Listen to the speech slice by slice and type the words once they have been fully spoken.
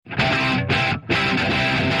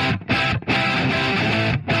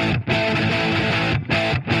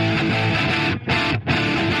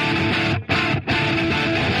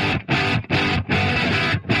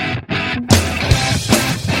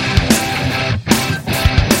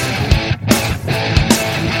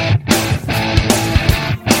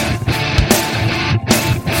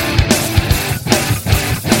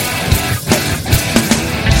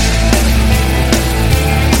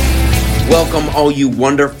Welcome, all you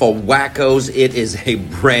wonderful wackos. It is a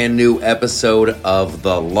brand new episode of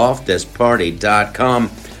the LoftusParty.com.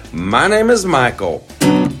 My name is Michael,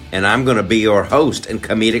 and I'm going to be your host and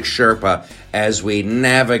comedic Sherpa as we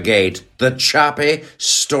navigate the choppy,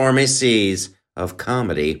 stormy seas of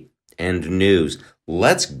comedy and news.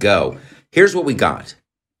 Let's go. Here's what we got.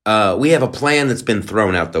 We have a plan that's been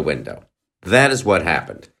thrown out the window. That is what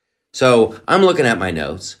happened. So I'm looking at my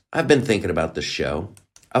notes. I've been thinking about the show.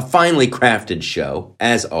 A finely crafted show,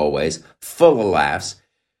 as always, full of laughs.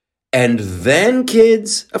 And then,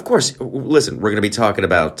 kids, of course, listen, we're going to be talking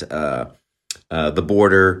about the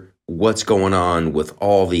border, what's going on with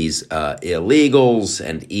all these illegals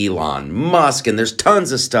and Elon Musk, and there's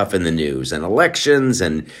tons of stuff in the news, and elections,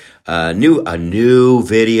 and a new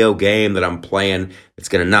video game that I'm playing that's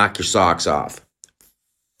going to knock your socks off.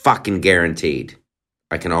 Fucking guaranteed.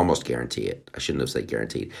 I can almost guarantee it. I shouldn't have said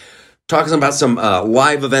guaranteed. Talking about some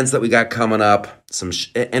live events that we got coming up, some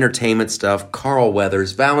entertainment stuff, Carl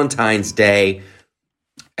Weathers, Valentine's Day,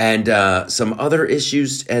 and some other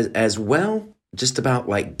issues as well, just about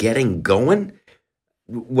like getting going.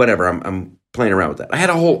 Whatever, I'm playing around with that. I had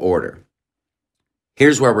a whole order.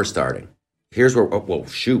 Here's where we're starting. We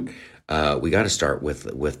got to start with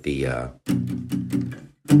the...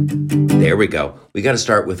 there we go. We got to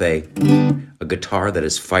start with a guitar that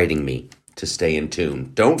is fighting me to stay in tune.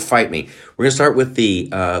 Don't fight me. We're going to start with the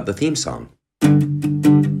theme song.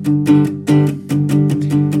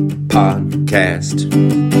 Podcast.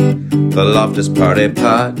 The Loftus Party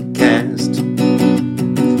Podcast.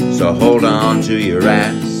 So hold on to your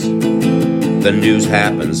ass. The news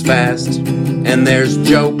happens fast. And there's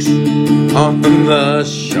jokes on the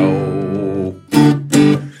show.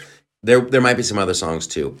 There might be some other songs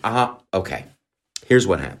too. Okay. Here's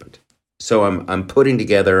what happened. So I'm putting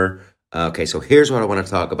together... Okay, so here's what I want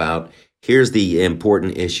to talk about. Here's the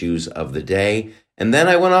important issues of the day. And then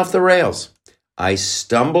I went off the rails. I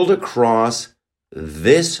stumbled across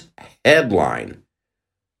this headline.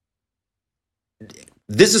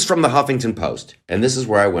 This is from the Huffington Post, and this is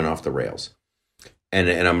where I went off the rails. And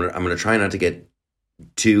I'm going to try not to get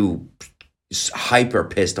too hyper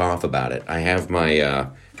pissed off about it. I have my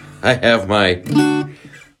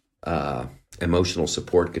emotional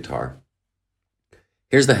support guitar.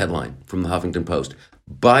 Here's the headline from the Huffington Post.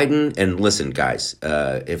 Biden, and listen, guys,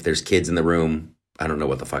 if there's kids in the room, I don't know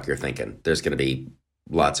what the fuck you're thinking. There's going to be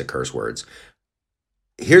lots of curse words.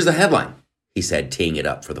 Here's the headline, he said, teeing it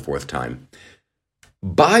up for the fourth time.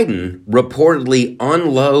 Biden reportedly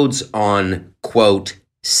unloads on, quote,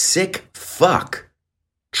 sick fuck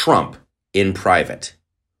Trump in private.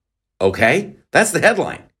 Okay? That's the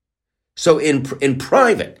headline. So in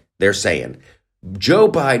private, they're saying,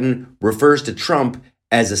 Joe Biden refers to Trump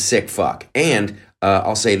as a sick fuck. And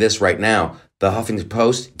I'll say this right now, the Huffington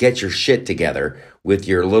Post, get your shit together with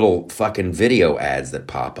your little fucking video ads that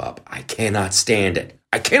pop up. I cannot stand it.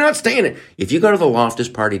 I cannot stand it. If you go to the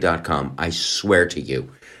LoftusParty.com, I swear to you,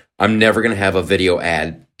 I'm never going to have a video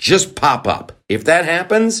ad just pop up. If that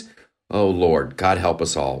happens, oh Lord, God help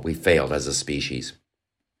us all. We failed as a species.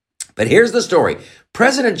 But here's the story.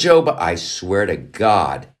 President Joe Biden, I swear to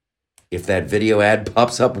God, if that video ad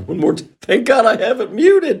pops up one more time, thank God I have it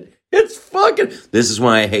muted. It's fucking... This is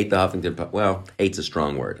why I hate the Huffington Post. Well, hate's a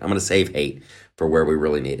strong word. I'm going to save hate for where we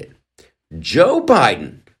really need it. Joe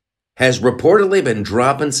Biden has reportedly been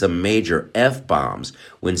dropping some major F-bombs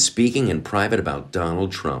when speaking in private about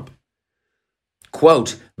Donald Trump.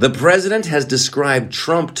 Quote, the president has described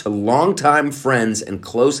Trump to longtime friends and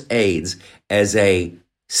close aides as a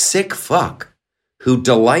sick fuck who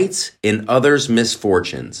delights in others'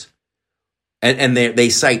 misfortunes. And they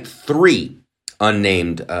cite three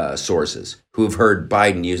unnamed sources who have heard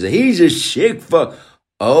Biden use it. He's a sick fuck.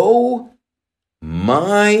 Oh,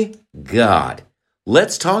 my God.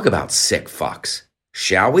 Let's talk about sick fucks,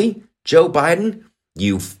 shall we? Joe Biden,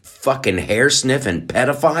 you fucking hair-sniffing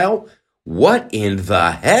pedophile. What in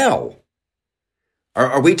the hell?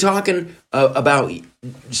 Are we talking about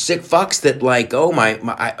sick fucks that like, oh,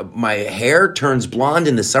 my hair turns blonde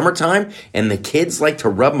in the summertime and the kids like to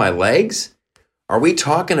rub my legs? Are we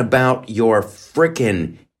talking about your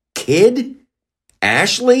frickin' kid,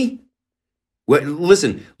 Ashley?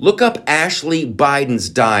 Listen, look up Ashley Biden's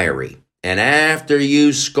diary. And after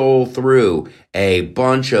you scroll through a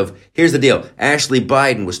bunch of... Here's the deal. Ashley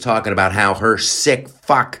Biden was talking about how her sick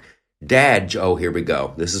fuck dad... Oh, here we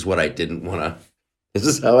go. This is what I didn't want to... This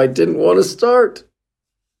is how I didn't want to start.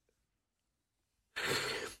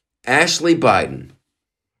 Ashley Biden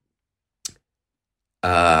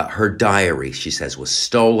her diary, she says, was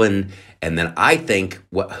stolen. And then I think,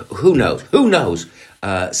 who knows? Who knows?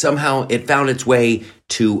 Somehow it found its way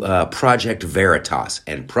to Project Veritas.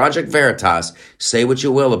 And Project Veritas, say what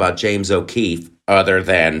you will about James O'Keefe, other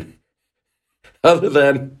than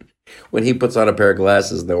when he puts on a pair of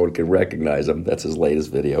glasses, no one can recognize him. That's his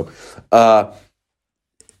latest video.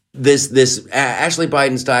 This Ashley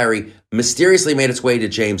Biden's diary mysteriously made its way to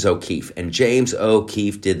James O'Keefe, and James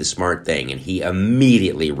O'Keefe did the smart thing, and he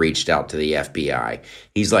immediately reached out to the FBI.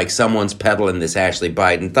 He's like, someone's peddling this Ashley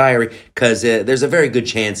Biden diary, because there's a very good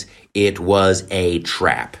chance it was a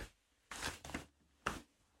trap.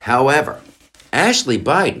 However, Ashley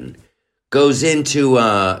Biden goes into,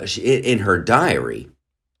 in her diary,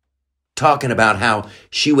 talking about how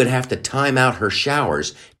she would have to time out her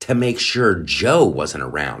showers to make sure Joe wasn't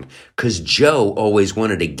around, because Joe always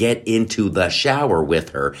wanted to get into the shower with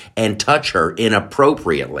her and touch her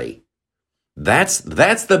inappropriately. That's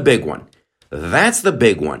the big one. That's the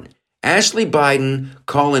big one. Ashley Biden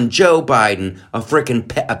calling Joe Biden a frickin'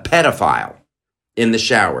 a pedophile in the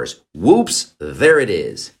showers. Whoops, there it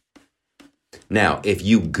is. Now, if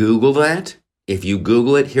you Google that, if you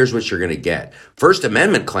Google it, here's what you're going to get. First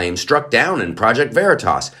Amendment claim struck down in Project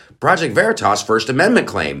Veritas. Project Veritas First Amendment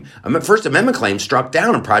claim. First Amendment claim struck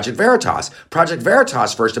down in Project Veritas. Project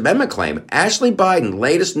Veritas First Amendment claim. Ashley Biden,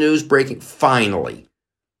 latest news breaking. Finally.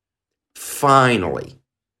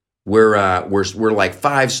 We're like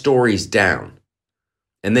 5 stories down.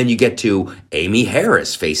 And then you get to Amy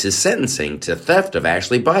Harris faces sentencing to theft of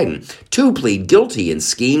Ashley Biden. 2 plead guilty in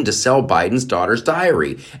scheme to sell Biden's daughter's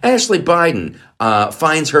diary. Ashley Biden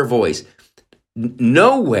finds her voice.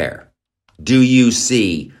 Nowhere do you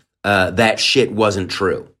see that shit wasn't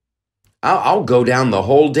true. I'll go down the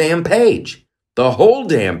whole damn page. The whole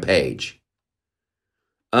damn page.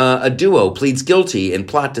 A duo pleads guilty in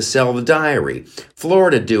plot to sell the diary.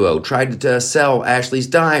 Florida duo tried to sell Ashley's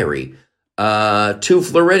diary. 2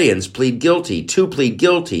 Floridians plead guilty. 2 plead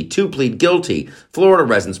guilty. 2 plead guilty. Florida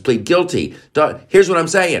residents plead guilty. Here's what I'm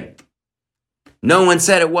saying. No one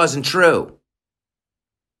said it wasn't true.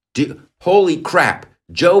 Holy crap.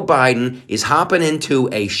 Joe Biden is hopping into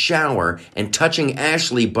a shower and touching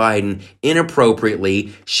Ashley Biden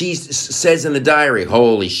inappropriately. She says in the diary,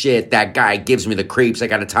 holy shit, that guy gives me the creeps. I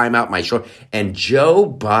got to time out my show. And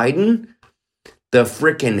Joe Biden, the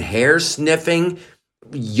frickin' hair sniffing,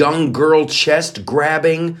 young girl chest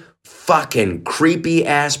grabbing, fucking creepy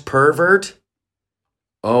ass pervert.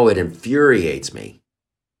 Oh, it infuriates me.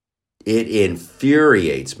 It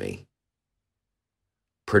infuriates me.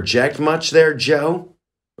 Project much there, Joe?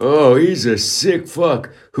 Oh, he's a sick fuck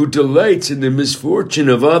who delights in the misfortune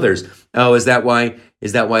of others. Oh, is that why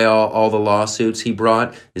all the lawsuits he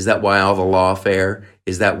brought? Is that why all the lawfare?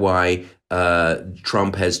 Is that why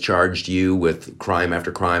Trump has charged you with crime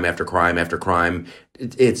after crime after crime after crime?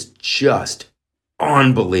 It's just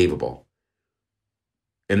unbelievable.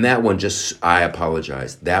 And that one I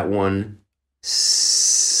apologize. That one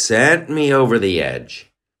sent me over the edge.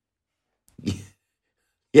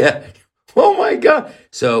 Yeah. Oh my God.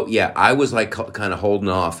 So yeah, I was like kind of holding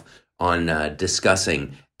off on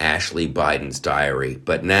discussing Ashley Biden's diary,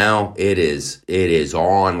 but now it is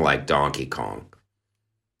on like Donkey Kong.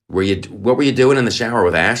 What were you doing in the shower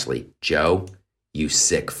with Ashley, Joe? You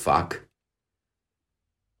sick fuck.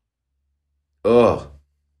 Oh,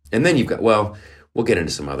 and then you've got, well, we'll get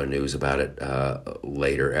into some other news about it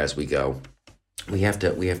later as we go. We have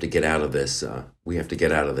to get out of this. We have to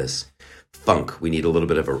get out of this funk. We need a little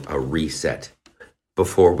bit of a reset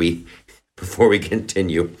before we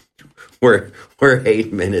continue. We're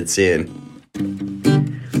 8 minutes in.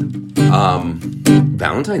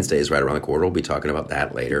 Valentine's Day is right around the corner. We'll be talking about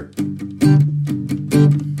that later.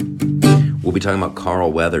 We'll be talking about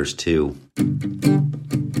Carl Weathers too.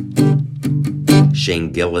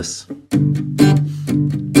 Shane Gillis.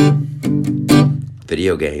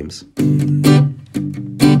 Video games.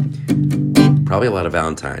 Probably a lot of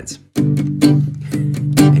Valentines.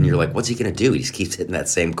 And you're like, what's he going to do? He just keeps hitting that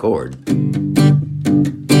same chord.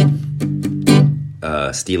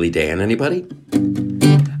 Steely Dan, anybody?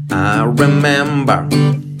 I remember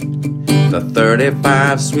the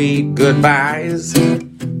 35 sweet goodbyes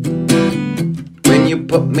when you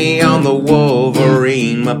put me on the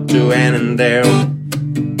Wolverine up to Annandale.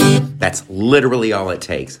 That's literally all it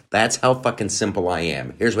takes. That's how fucking simple I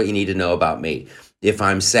am. Here's what you need to know about me. If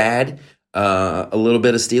I'm sad, a little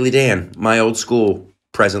bit of Steely Dan, my old school,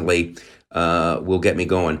 presently, will get me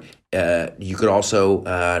going. You could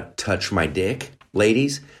also touch my dick,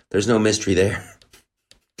 ladies. There's no mystery there.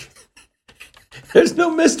 There's no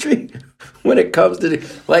mystery when it comes to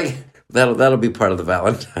like that'll be part of the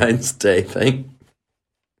Valentine's Day thing.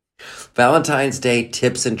 Valentine's Day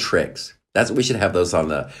tips and tricks. That's what we should have those on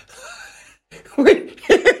the.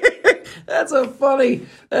 That's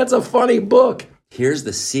a funny book. Here's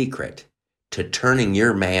the secret to turning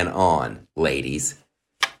your man on, ladies.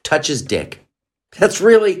 Touch his dick. That's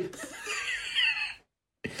 3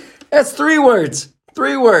 words.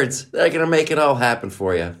 3 words that are going to make it all happen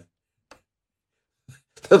for you.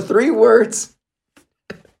 The 3 words.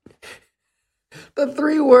 The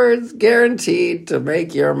 3 words guaranteed to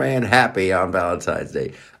make your man happy on Valentine's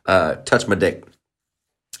Day. Touch my dick.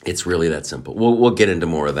 It's really that simple. We'll get into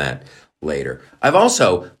more of that later. I've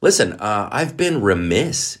also, I've been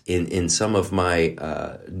remiss in some of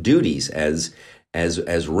my duties as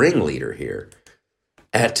ringleader here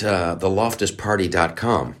at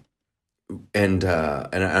theloftusparty.com. And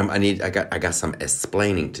I got some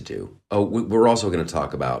explaining to do. Oh, we're also going to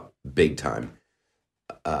talk about big time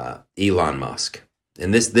Elon Musk,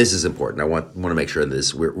 and this is important. I want to make sure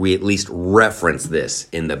that we at least reference this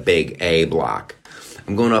in the big A block.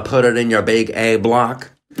 I'm going to put it in your big A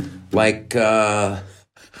block, like I'm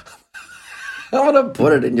going to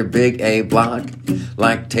put it in your big A block,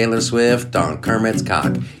 like Taylor Swift on Kermit's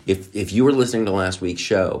cock. If you were listening to last week's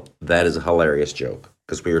show, that is a hilarious joke.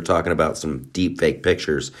 Because we were talking about some deep fake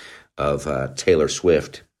pictures of Taylor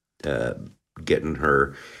Swift getting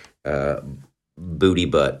her booty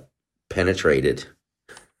butt penetrated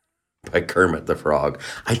by Kermit the Frog.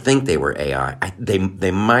 I think they were AI.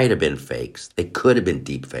 They might have been fakes. They could have been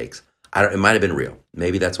deep fakes. It might have been real.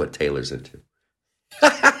 Maybe that's what Taylor's into.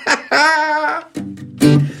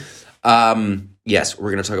 Yes,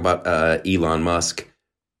 we're going to talk about Elon Musk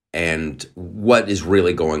and what is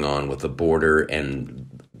really going on with the border and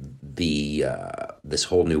this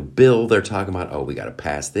whole new bill they're talking about. Oh, we got to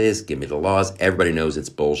pass this. Give me the laws. Everybody knows it's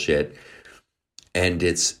bullshit, and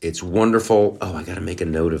it's wonderful. Oh, I got to make a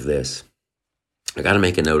note of this.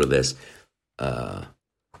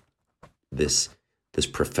 This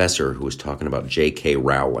professor who was talking about J.K.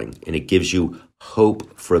 Rowling, and it gives you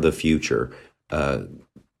hope for the future.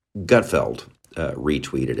 Gutfeld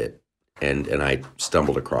retweeted it. And I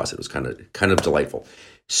stumbled across it. It was kind of delightful.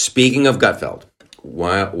 Speaking of Gutfeld,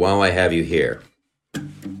 while I have you here,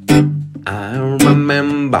 I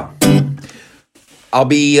remember. I'll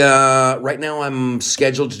be right now. I'm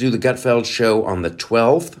scheduled to do the Gutfeld show on the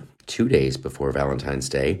 12th, 2 days before Valentine's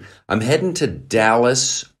Day. I'm heading to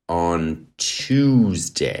Dallas on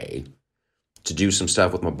Tuesday to do some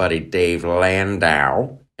stuff with my buddy Dave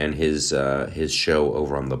Landau and his show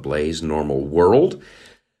over on the Blaze Normal World.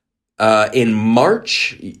 In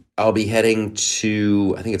March, I'll be heading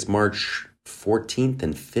to, I think it's March 14th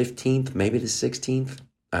and 15th, maybe the 16th.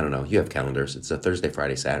 I don't know. You have calendars. It's a Thursday,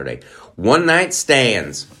 Friday, Saturday. One night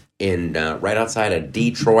stands in right outside of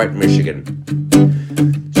Detroit, Michigan.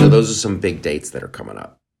 So those are some big dates that are coming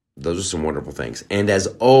up. Those are some wonderful things. And as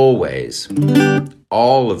always,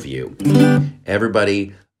 all of you,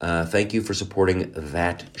 everybody, thank you for supporting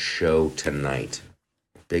that show tonight.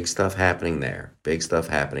 Big stuff happening there.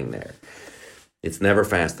 It's never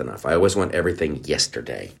fast enough. I always want everything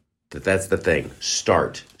yesterday. That's the thing.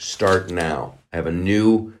 Start now. I have a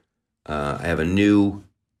new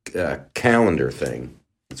calendar thing.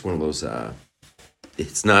 It's one of those.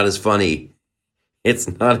 It's not as funny. It's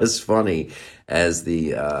not as funny as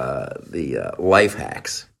the life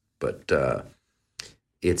hacks, but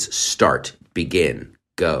it's start, begin,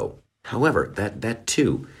 go. However, that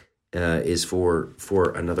too is for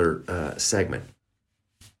another segment.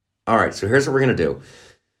 All right, so here's what we're gonna do.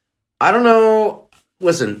 I don't know.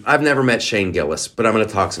 Listen, I've never met Shane Gillis, but I'm gonna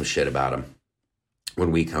talk some shit about him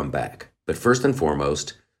when we come back. But first and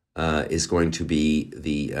foremost is going to be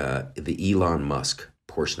the Elon Musk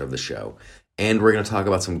portion of the show. And we're going to talk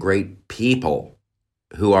about some great people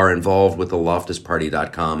who are involved with the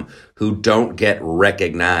loftusparty.com who don't get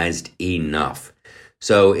recognized enough.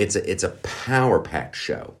 So it's a power-packed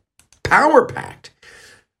show. Power-packed.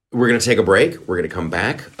 We're going to take a break. We're going to come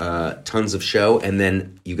back. Tons of show. And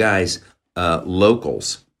then you guys,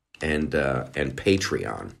 locals and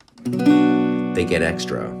Patreon, they get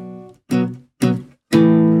extra.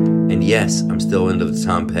 And yes, I'm still into the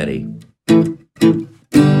Tom Petty.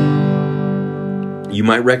 You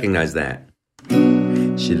might recognize that.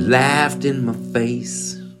 She laughed in my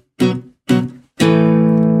face,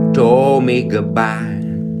 told me goodbye,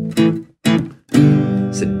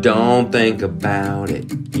 said don't think about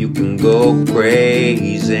it, you can go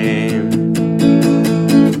crazy.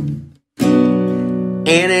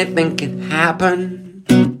 Anything can happen,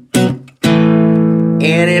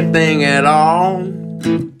 anything at all.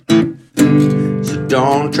 So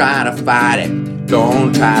don't try to fight it,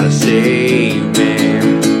 don't try to save me.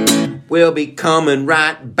 We'll be coming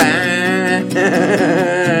right back.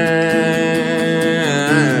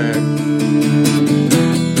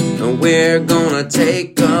 We're gonna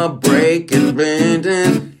take a break and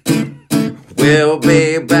we'll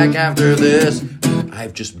be back after this.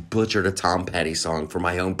 I've just butchered a Tom Petty song for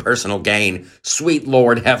my own personal gain. Sweet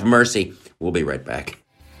Lord, have mercy. We'll be right back.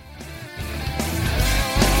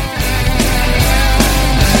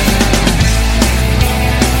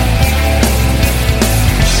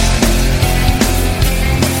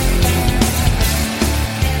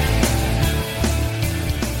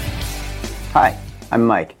 Hi, I'm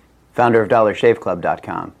Mike, founder of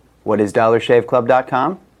DollarShaveClub.com. What is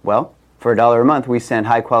DollarShaveClub.com? Well, for $1 a month, we send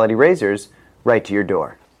high-quality razors right to your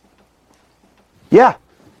door. Yeah,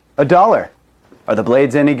 $1. Are the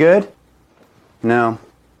blades any good? No.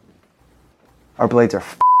 Our blades are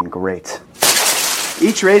f***ing great.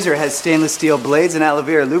 Each razor has stainless steel blades, an aloe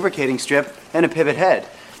vera lubricating strip, and a pivot head.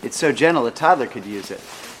 It's so gentle a toddler could use it.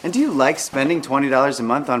 And do you like spending $20 a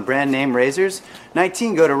month on brand name razors?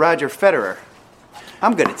 19 go to Roger Federer.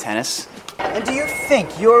 I'm good at tennis. And do you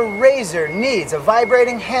think your razor needs a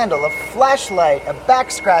vibrating handle, a flashlight, a back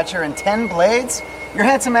scratcher, and 10 blades? Your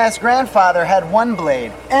handsome-ass grandfather had 1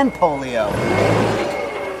 blade and polio.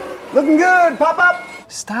 Looking good,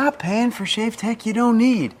 Pop-Up! Stop paying for shave tech you don't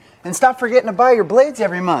need. And stop forgetting to buy your blades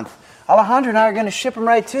every month. Alejandro and I are going to ship them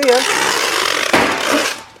right to you.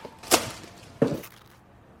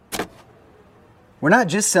 We're not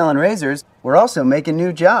just selling razors, we're also making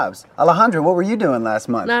new jobs. Alejandro, what were you doing last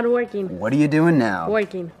month? Not working. What are you doing now?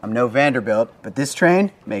 Working. I'm no Vanderbilt, but this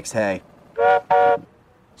train makes hay.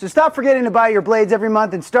 So stop forgetting to buy your blades every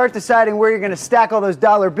month and start deciding where you're going to stack all those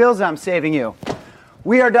dollar bills I'm saving you.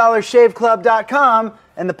 We are DollarShaveClub.com,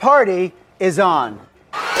 and the party is on.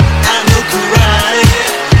 I know karate,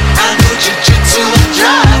 I know jiu-jitsu, I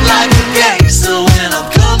drive like a gangster when I'm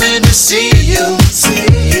coming to see you,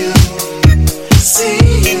 see you.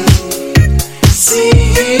 See you, see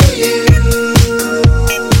you.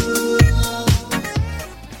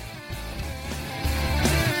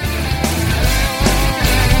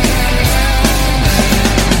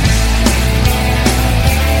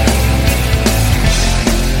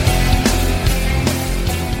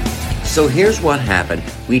 So here's what happened.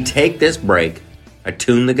 We take this break. I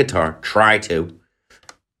tune the guitar, try to.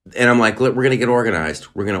 And I'm like, look, we're going to get organized.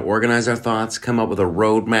 We're going to organize our thoughts, come up with a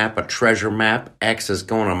road map, a treasure map. X is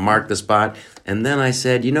going to mark the spot. And then I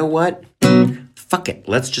said, you know what? Fuck it.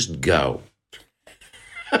 Let's just go.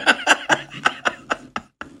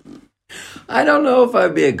 I don't know if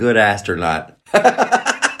I'd be a good astronaut.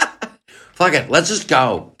 Fuck it. Let's just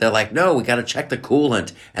go. They're like, no, we got to check the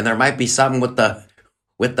coolant. And there might be something with the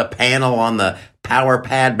panel on the power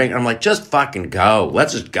pad. I'm like, just fucking go.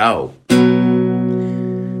 Let's just go.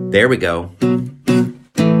 There we go.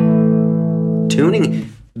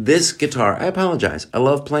 Tuning this guitar. I apologize. I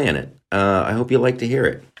love playing it. I hope you like to hear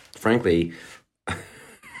it. Frankly,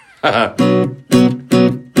 it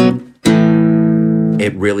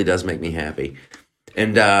really does make me happy.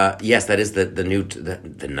 And yes, that is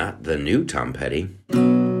the new Tom Petty.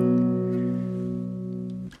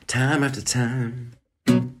 Time after time,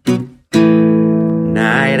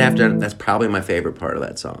 night after. That's probably my favorite part of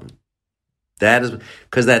that song. That is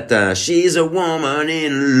because that she's a woman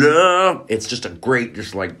in love. It's just a great,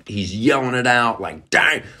 just like he's yelling it out like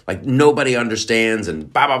dang, like nobody understands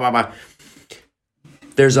and blah blah blah blah.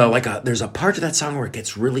 There's a part to that song where it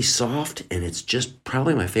gets really soft, and it's just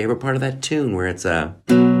probably my favorite part of that tune where it's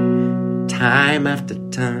time after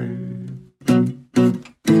time,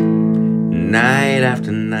 night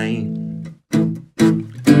after night.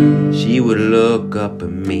 She would look up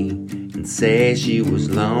at me and say she was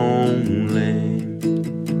lonely.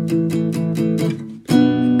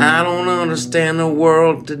 I don't understand the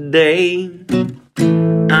world today.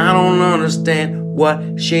 I don't understand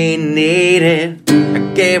what she needed. I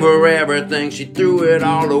gave her everything, she threw it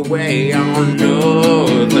all away on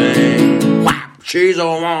nothing. Wow, she's a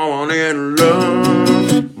woman in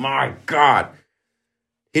love. My God.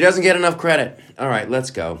 He doesn't get enough credit. All right,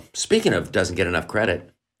 let's go. Speaking of doesn't get enough credit.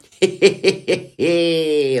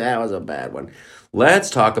 That was a bad one.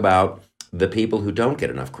 Let's talk about the people who don't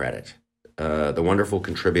get enough credit. The wonderful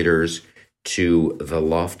contributors to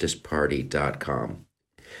theloftusparty.com.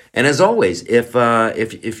 And as always, if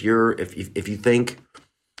you think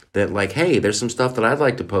that like, hey, there's some stuff that I'd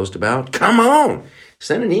like to post about, come on,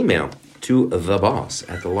 send an email to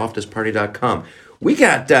theboss@theloftusparty.com. We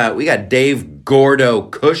got Dave Gordo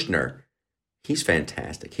Kushner. He's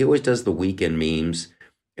fantastic. He always does the weekend memes,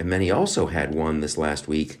 and then he also had one this last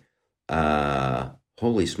week.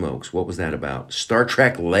 Holy smokes, what was that about? Star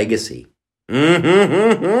Trek Legacy.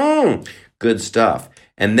 Good stuff.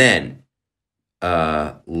 And then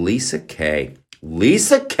Lisa Kay.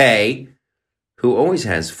 Lisa Kay, who always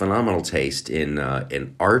has phenomenal taste in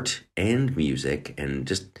art and music, and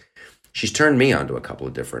just she's turned me on to a couple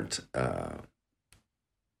of different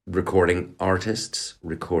recording artists.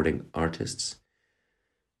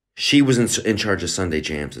 She was in charge of Sunday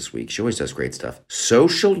Jams this week. She always does great stuff.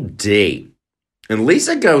 Social D. And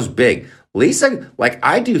Lisa goes big. Lisa, like,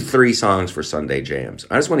 I do 3 songs for Sunday Jams.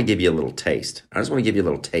 I just want to give you a little taste. Like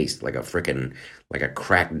a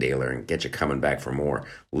crack dealer, and get you coming back for more.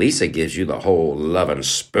 Lisa gives you the whole loving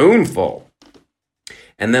spoonful.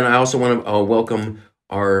 And then I also want to welcome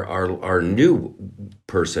our new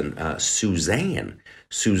person, Suzanne.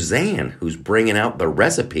 Suzanne, who's bringing out the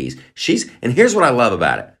recipes. And here's what I love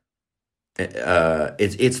about it.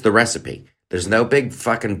 It's the recipe. There's no big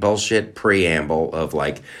fucking bullshit preamble of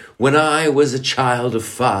like, when I was a child of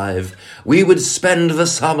 5, we would spend the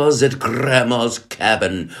summers at Grandma's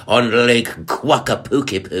cabin on Lake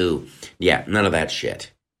Quackapookipoo. Yeah, none of that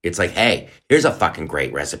shit. It's like, hey, here's a fucking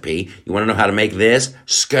great recipe. You want to know how to make this?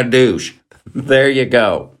 Skadoosh. There you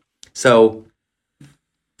go. So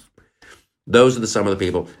those are some of the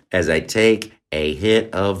people. As I take a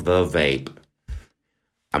hit of the vape,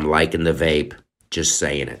 I'm liking the vape, just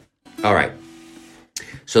saying it. All right.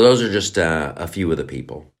 So those are just a few of the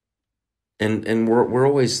people. And we're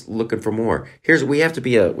always looking for more.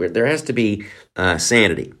 There has to be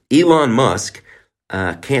sanity. Elon Musk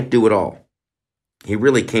can't do it all. He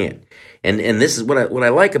really can't. And this is what I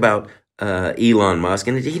like about Elon Musk,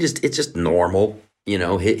 and it's just normal,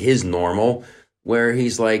 his normal, where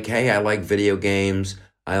he's like, hey, I like video games,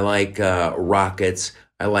 I like rockets,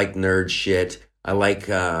 I like nerd shit, I like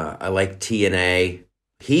TNA.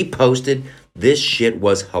 He posted this shit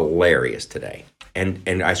was hilarious today,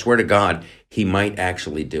 and I swear to God, he might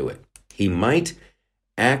actually do it.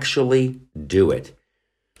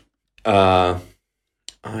 I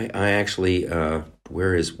actually,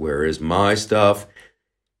 where is my stuff?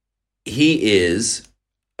 He is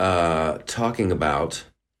talking about,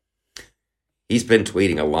 he's been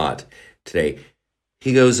tweeting a lot today.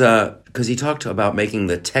 He goes, because he talked about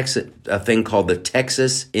making a thing called the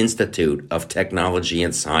Texas Institute of Technology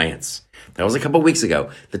and Science. That was a couple weeks ago.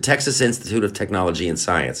 The Texas Institute of Technology and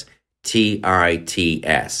Science.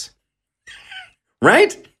 TITS.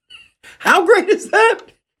 Right? How great is that?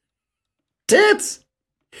 Tits.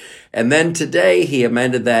 And then today he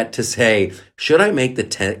amended that to say, should I make the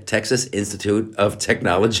Texas Institute of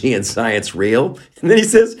Technology and Science real? And then he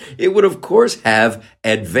says, it would of course have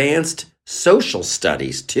advanced social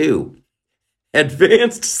studies too.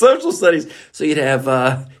 Advanced social studies. So you'd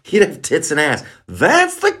have tits and ass.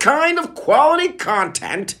 That's the kind of quality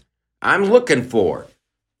content I'm looking for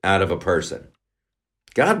out of a person.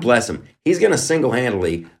 God bless him. He's going to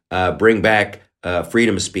single-handedly bring back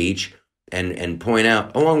freedom of speech and point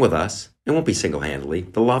out, along with us, it won't be single-handedly,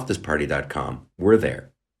 theloftusparty.com. We're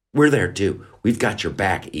there. We're there too. We've got your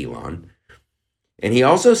back, Elon. And he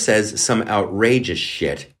also says some outrageous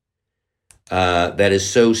shit that is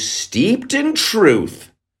so steeped in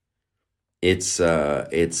truth, it's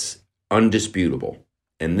undisputable.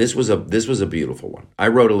 And this was a beautiful one. I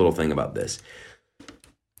wrote a little thing about this.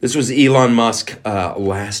 This was Elon Musk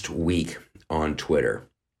last week on Twitter.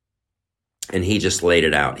 And he just laid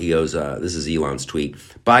it out. He goes, this is Elon's tweet.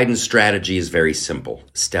 Biden's strategy is very simple.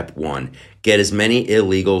 Step 1, get as many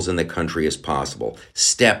illegals in the country as possible.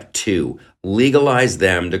 Step 2, legalize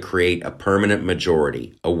them to create a permanent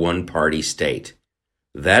majority, a one-party state.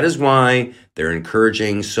 That is why they're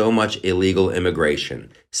encouraging so much illegal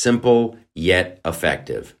immigration. Simple, yet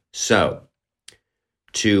effective. So,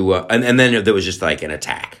 and then there was just like an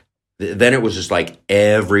attack. Then it was just like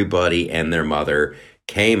everybody and their mother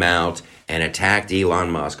came out and attacked Elon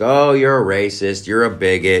Musk. Oh, you're a racist, you're a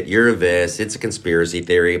bigot, you're this, it's a conspiracy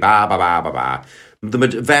theory, blah, blah, blah, blah, blah.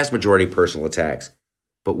 The vast majority personal attacks.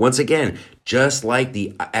 But once again, just like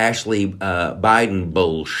the Ashley Biden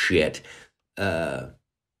bullshit, they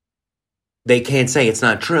can't say it's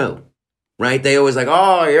not true, right? They always like,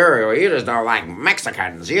 oh, you just don't like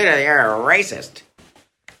Mexicans, you're a racist.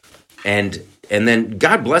 And then,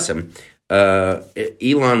 God bless him,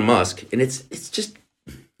 Elon Musk, and it's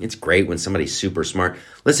great when somebody's super smart.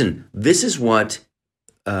 Listen, this is what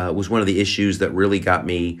was one of the issues that really got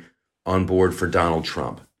me on board for Donald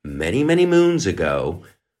Trump. Many, many moons ago,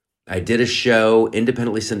 I did a show,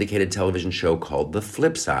 independently syndicated television show called The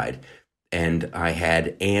Flip Side, and I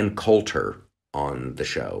had Ann Coulter on the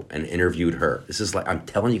show and interviewed her. This is like, I'm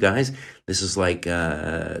telling you guys, this is like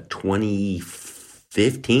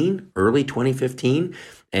 2015, early 2015,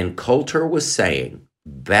 and Coulter was saying,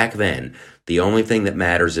 back then, the only thing that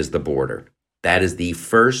matters is the border. That is the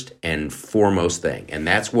first and foremost thing. And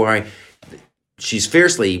that's why she's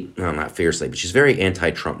not fiercely, but she's very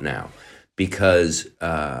anti-Trump now. Because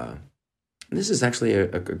this is actually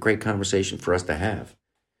a great conversation for us to have.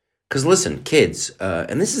 Because listen, kids,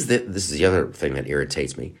 and this is the other thing that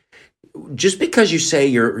irritates me. Just because you say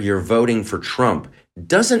you're voting for Trump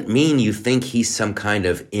doesn't mean you think he's some kind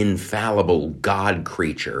of infallible God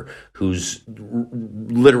creature who's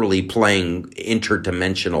literally playing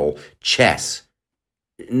interdimensional chess.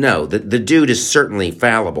 No, the dude is certainly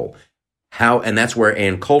fallible. And that's where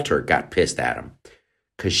Ann Coulter got pissed at him.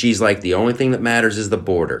 Because she's like, the only thing that matters is the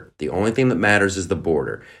border. The only thing that matters is the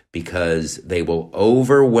border. Because they will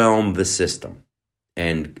overwhelm the system.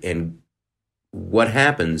 And what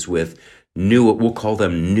happens with we'll call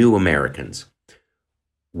them new Americans.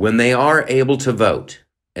 When they are able to vote,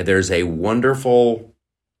 and there's a wonderful,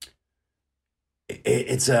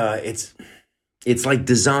 it's like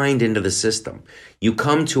designed into the system. You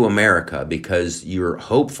come to America because you're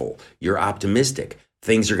hopeful, you're optimistic,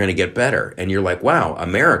 things are going to get better. And you're like, wow,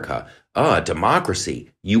 America,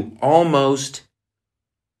 democracy.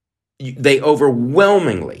 They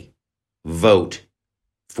overwhelmingly vote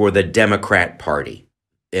for the Democrat Party.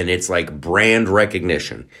 And it's like brand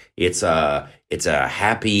recognition. It's a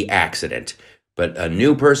happy accident. But a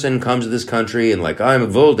new person comes to this country and like, I'm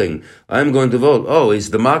going to vote. Oh, it's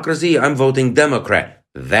democracy? I'm voting Democrat.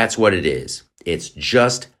 That's what it is. It's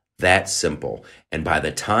just that simple. And by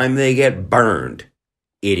the time they get burned,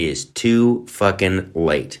 it is too fucking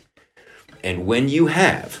late. And when you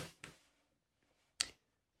have,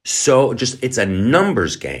 it's a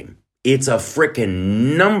numbers game. It's a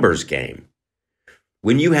frickin' numbers game.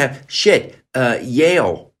 When you have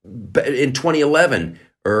Yale in 2011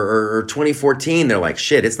 or 2014, they're like,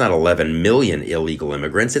 it's not 11 million illegal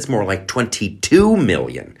immigrants. It's more like 22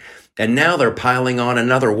 million. And now they're piling on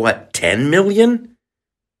another, 10 million?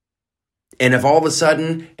 And if all of a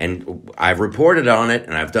sudden, and I've reported on it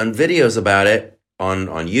and I've done videos about it on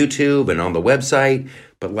YouTube and on the website,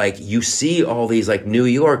 but like you see all these, like New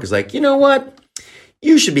York is like, you know what?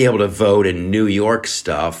 You should be able to vote in New York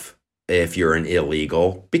stuff if you're an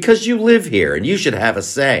illegal because you live here and you should have a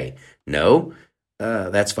say. No,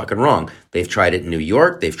 that's fucking wrong. They've tried it in New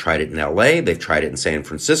York. They've tried it in LA. They've tried it in San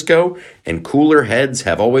Francisco, and cooler heads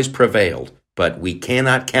have always prevailed, but we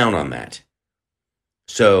cannot count on that.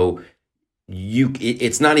 So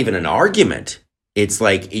it's not even an argument. It's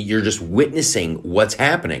like you're just witnessing what's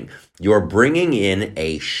happening. You're bringing in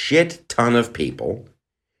a shit ton of people.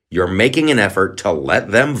 You're making an effort to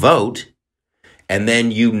let them vote, and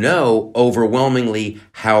then overwhelmingly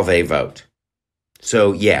how they vote.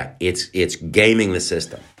 So yeah, it's gaming the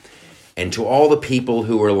system. And to all the people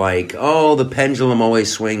who are like, oh, the pendulum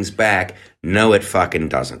always swings back, no, it fucking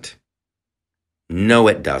doesn't. No,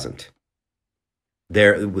 it doesn't.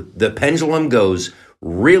 The pendulum goes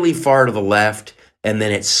really far to the left, and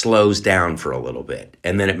then it slows down for a little bit.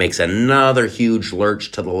 And then it makes another huge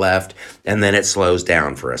lurch to the left, and then it slows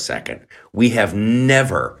down for a second. We have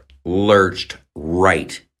never lurched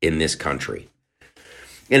right in this country.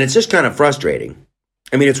 And it's just kind of frustrating.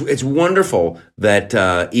 I mean, it's wonderful that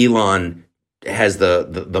Elon has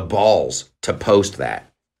the balls to post that.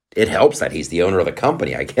 It helps that he's the owner of the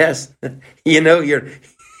company, I guess. But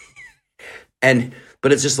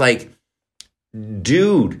it's just like,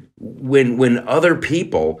 dude, when other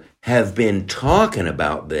people have been talking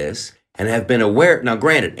about this and have been aware. Now,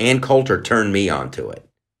 granted, Ann Coulter turned me onto it,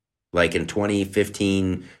 like in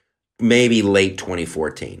 2015, maybe late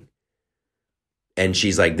 2014. And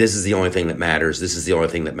she's like, this is the only thing that matters. This is the only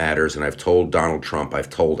thing that matters. And I've told Donald Trump, I've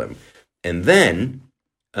told him. And then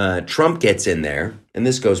Trump gets in there. And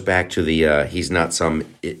this goes back to the he's not some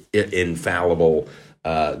infallible,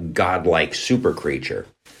 godlike super creature.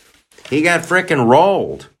 He got frickin'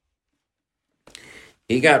 rolled.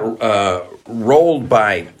 He got rolled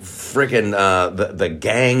by frickin' the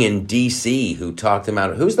gang in D.C. who talked him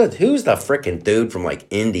out. Who's the frickin' dude from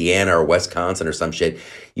like Indiana or Wisconsin or some shit?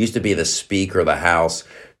 Used to be the Speaker of the House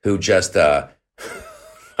who just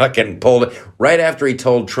fucking pulled it right after he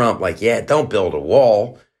told Trump, like, yeah, don't build a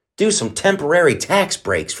wall. Do some temporary tax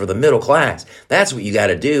breaks for the middle class. That's what you got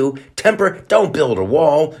to do. Don't build a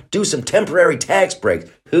wall. Do some temporary tax breaks.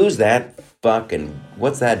 Who's that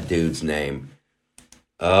what's that dude's name?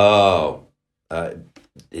 Oh,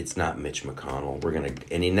 it's not Mitch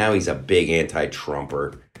McConnell. Now he's a big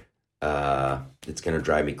anti-Trumper. It's going to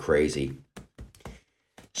drive me crazy.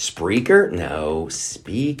 Spreaker? No,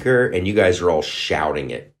 Speaker. And you guys are all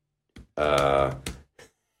shouting it.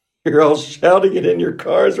 You're all shouting it in your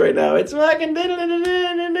cars right now. It's fucking...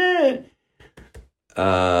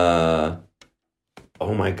 Oh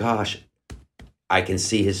my gosh. I can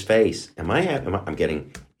see his face. I'm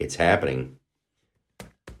getting, it's happening.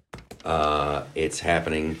 It's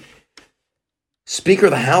happening. Speaker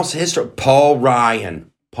of the House history, Paul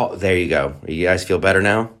Ryan. There you go. You guys feel better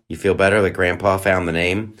now? You feel better that Grandpa found the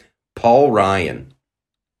name? Paul Ryan.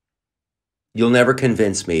 You'll never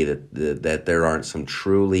convince me that there aren't some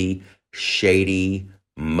truly shady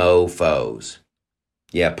mofos.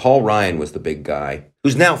 Yeah, Paul Ryan was the big guy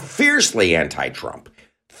who's now fiercely anti-Trump.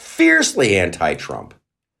 Fiercely anti-Trump.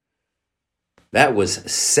 That was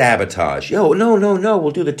sabotage. Yo, no.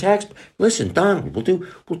 We'll do the tax. Listen, Donald, we'll do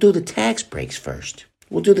the tax breaks first.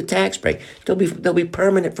 We'll do the tax break. They'll be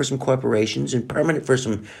permanent for some corporations and permanent for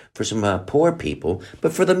some poor people.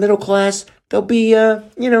 But for the middle class, they'll be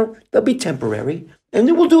they'll be temporary. And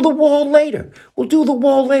then we'll do the wall later.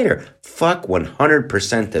 Fuck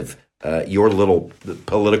 100% of your little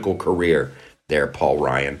political career there, Paul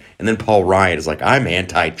Ryan. And then Paul Ryan is like, I'm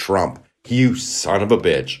anti-Trump. You son of a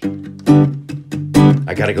bitch.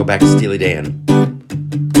 I gotta go back to Steely Dan.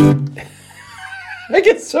 I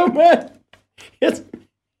get so mad.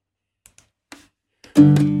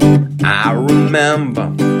 I remember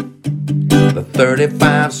the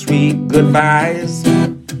 35 sweet goodbyes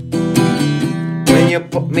when you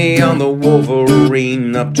put me on the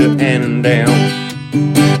Wolverine up to Annandale.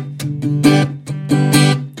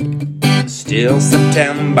 Still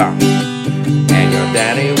September, and your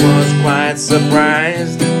daddy was quite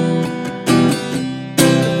surprised to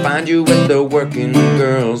find you with the working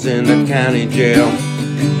girls in the county jail.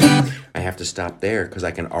 I have to stop there because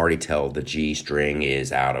I can already tell the G string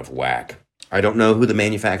is out of whack. I don't know who the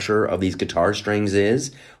manufacturer of these guitar strings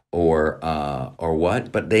is or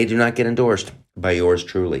what, but they do not get endorsed by yours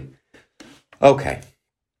truly. Okay,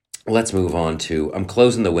 let's move on to, I'm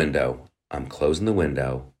closing the window on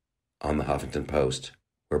the Huffington Post,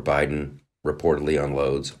 where Biden reportedly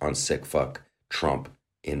unloads on sick fuck Trump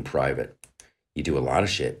in private. You do a lot of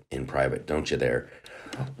shit in private, don't you there?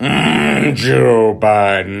 Joe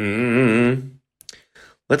Biden.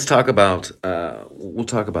 Let's talk about, we'll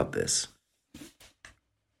talk about this.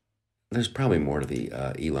 There's probably more to the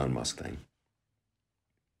Elon Musk thing.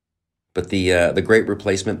 But the great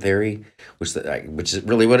replacement theory, which is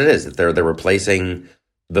really what it is, that they're replacing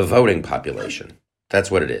the voting population. That's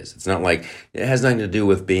what it is. It's not like, it has nothing to do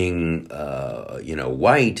with being,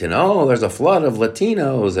 white and, oh, there's a flood of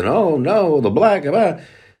Latinos and, oh, no, the black, blah.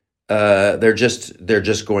 They're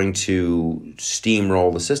just going to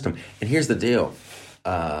steamroll the system. And here's the deal.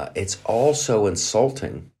 It's all so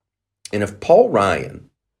insulting. And if Paul Ryan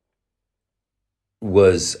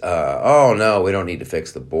was, oh, no, we don't need to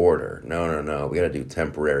fix the border. No, we got to do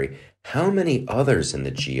temporary. How many others in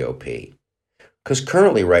the GOP? Because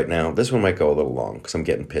currently right now, this one might go a little long because I'm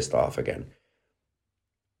getting pissed off again.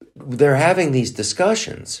 They're having these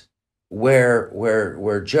discussions where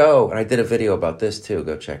Joe, and I did a video about this too,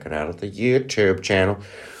 go check it out at the YouTube channel,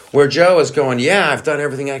 where Joe is going, yeah, I've done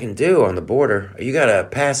everything I can do on the border. You got to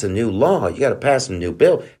pass a new law. You got to pass a new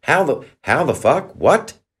bill. How the fuck?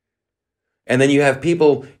 What? And then you have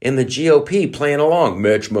people in the GOP playing along.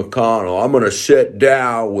 Mitch McConnell, I'm going to sit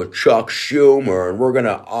down with Chuck Schumer and we're going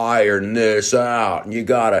to iron this out. And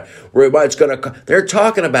they're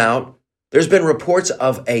talking about, there's been reports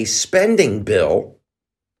of a spending bill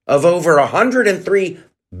of over $103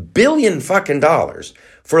 billion fucking dollars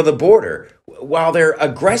for the border, while they're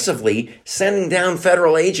aggressively sending down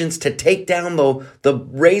federal agents to take down the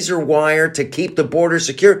razor wire to keep the border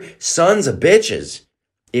secure. Sons of bitches.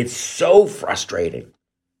 It's so frustrating.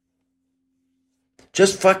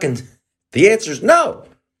 The answer is no.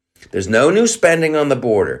 There's no new spending on the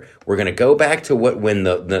border. We're going to go back to when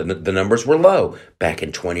the numbers were low back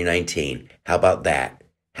in 2019. How about that?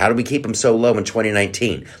 How do we keep them so low in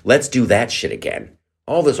 2019? Let's do that shit again.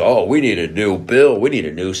 All this, we need a new bill. We need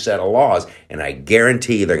a new set of laws. And I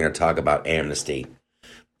guarantee they're going to talk about amnesty.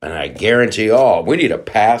 And I guarantee, we need a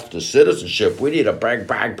path to citizenship. We need a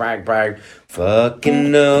brag.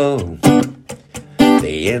 Fucking no.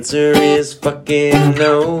 The answer is fucking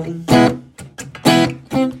no.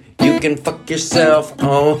 You can fuck yourself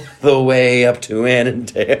all the way up to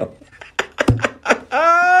Annandale.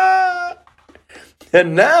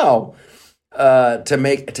 And now,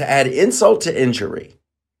 to add insult to injury,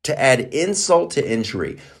 the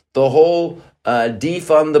whole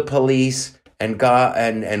defund the police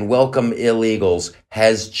and welcome illegals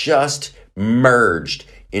has just merged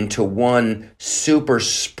into one super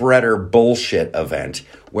spreader bullshit event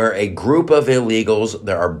where a group of illegals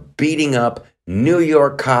that are beating up New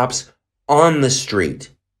York cops on the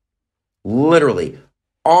street, literally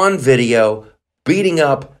on video, beating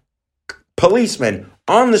up policemen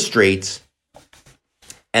on the streets,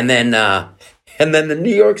 and then the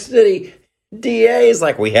New York City DA is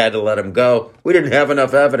like, we had to let him go. We didn't have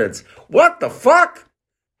enough evidence. What the fuck?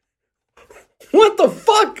 What the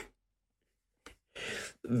fuck?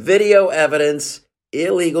 Video evidence,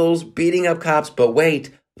 illegals beating up cops, but wait,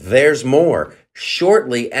 there's more.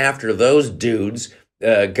 Shortly after those dudes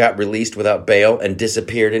got released without bail and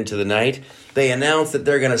disappeared into the night, they announced that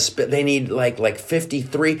they're going to they need like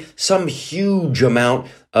 53, some huge amount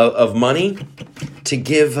of money to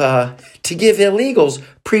give illegals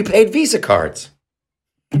prepaid Visa cards.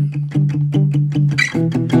 And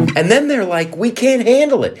then they're like, we can't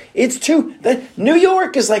handle it. New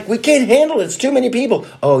York is like, we can't handle it. It's too many people.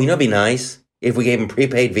 Oh, it'd be nice if we gave them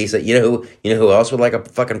prepaid Visa. You know who else would like a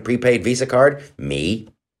fucking prepaid Visa card? Me.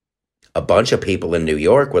 A bunch of people in New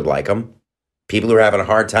York would like them. People who are having a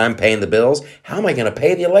hard time paying the bills. How am I going to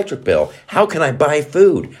pay the electric bill? How can I buy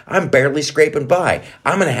food? I'm barely scraping by.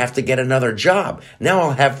 I'm going to have to get another job. Now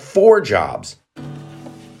I'll have 4 jobs.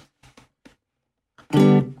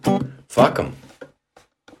 Fuck them.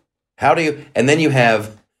 How do you... And then you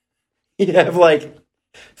have like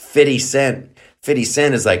 50 Cent. 50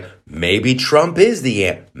 Cent is like, maybe Trump is the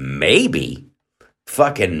answer. Maybe.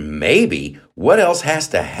 Fucking maybe. What else has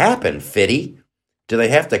to happen, 50? Do they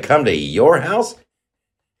have to come to your house?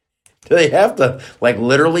 Do they have to, like,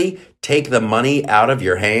 literally take the money out of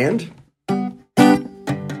your hand?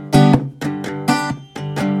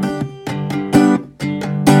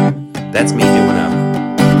 That's me doing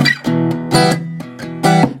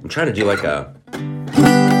I'm trying to do like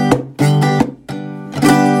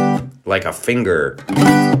a finger,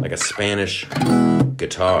 like a Spanish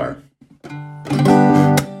guitar.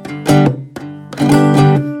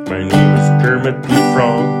 My name is Kermit the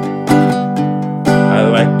Frog. I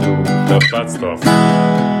like to do the butt stuff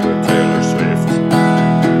with Taylor Swift.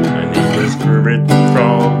 My name is Kermit the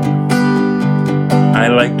Frog. I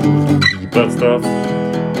like to do the butt stuff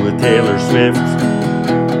with Taylor Swift.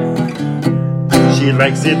 She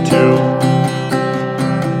likes it too.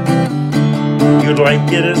 You'd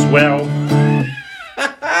like it as well.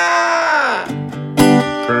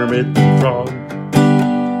 Kermit the Frog.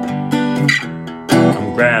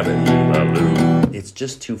 I'm grabbing my loot. It's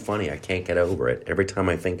just too funny. I can't get over it. Every time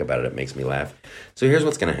I think about it, it makes me laugh. So here's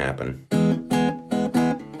what's going to happen.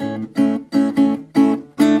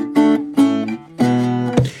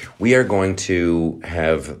 We are going to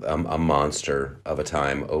have a monster of a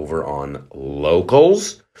time over on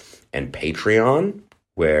Locals and Patreon,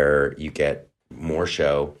 where you get more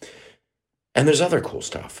show. And there's other cool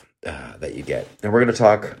stuff that you get. And we're going to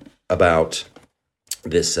talk about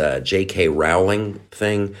this J.K. Rowling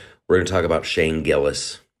thing. We're going to talk about Shane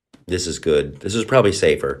Gillis. This is good. This is probably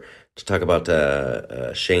safer to talk about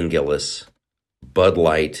Shane Gillis, Bud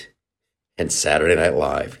Light, and Saturday Night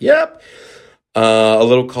Live. Yep. A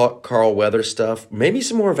little Carl Weathers stuff. Maybe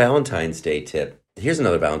some more Valentine's Day tip. Here's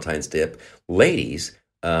another Valentine's tip. Ladies,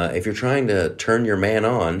 if you're trying to turn your man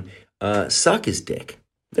on, suck his dick.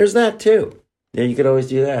 There's that too. Yeah, you could always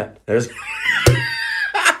do that. There's...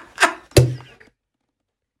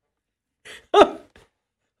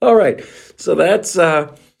 All right. So that's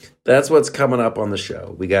what's coming up on the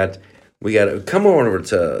show. We got to come on over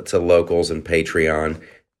to Locals and Patreon.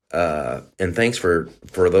 And thanks for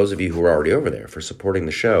those of you who are already over there for supporting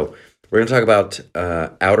the show. We're going to talk about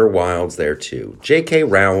Outer Wilds there too. J.K.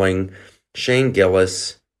 Rowling, Shane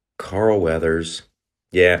Gillis, Carl Weathers.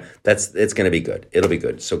 Yeah, it's going to be good. It'll be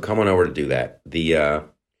good. So come on over to do that. The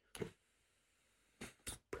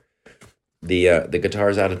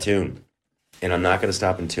guitar's out of tune, and I'm not going to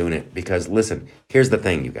stop and tune it because listen. Here's the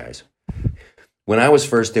thing, you guys. When I was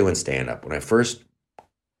first doing stand-up, when I first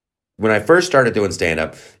started doing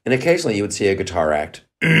stand-up, and occasionally you would see a guitar act,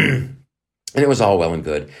 and it was all well and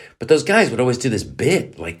good, but those guys would always do this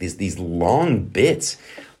bit, like these long bits,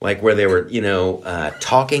 like where they were,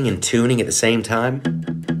 talking and tuning at the same time,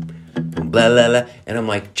 blah, blah, blah, and I'm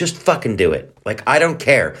like, just fucking do it. Like, I don't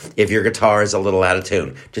care if your guitar is a little out of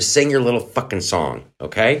tune. Just sing your little fucking song,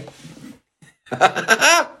 okay?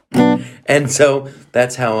 And so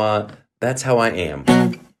that's how I am.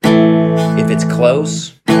 If it's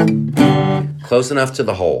close enough to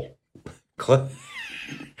the hole.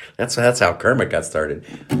 That's how Kermit got started.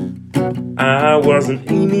 I wasn't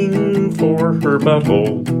aiming for her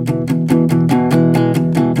butthole.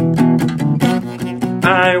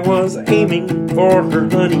 I was aiming for her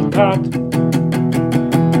honey pot.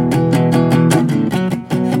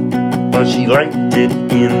 But she liked it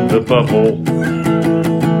in the butthole.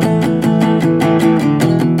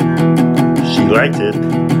 She liked it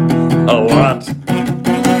a lot.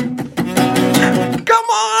 Come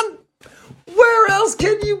on! Where else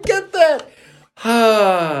can you get that?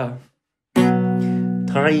 Ah.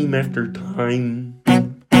 Time after time,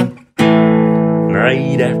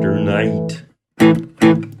 night after night,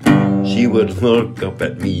 she would look up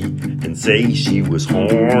at me and say she was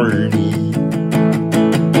horny.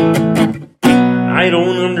 I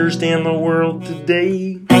don't understand the world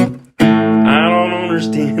today. I don't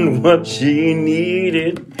understand what she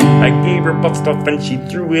needed. I gave her butt stuff and she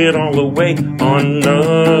threw it all away on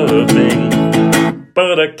nothing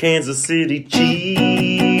but a Kansas City cheese.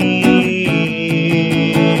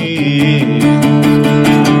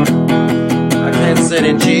 A Kansas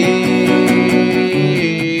City cheese.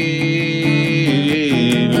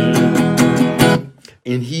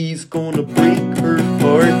 And he's gonna break her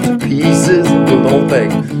heart to pieces with the whole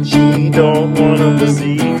thing. She don't want him to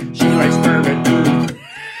see. She likes Thurman.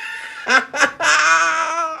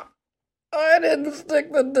 I didn't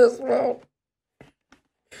stick the disc out.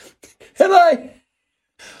 And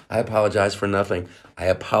I apologize for nothing. I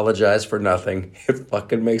apologize for nothing. It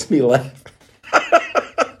fucking makes me laugh.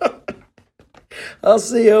 I'll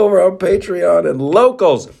see you over on Patreon and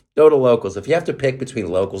Locals. Go to Locals. If you have to pick between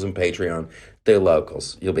Locals and Patreon, do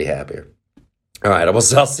Locals. You'll be happier. All right, I'll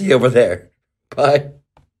see you over there. Bye.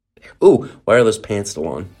 Ooh, why are those pants still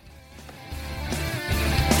on?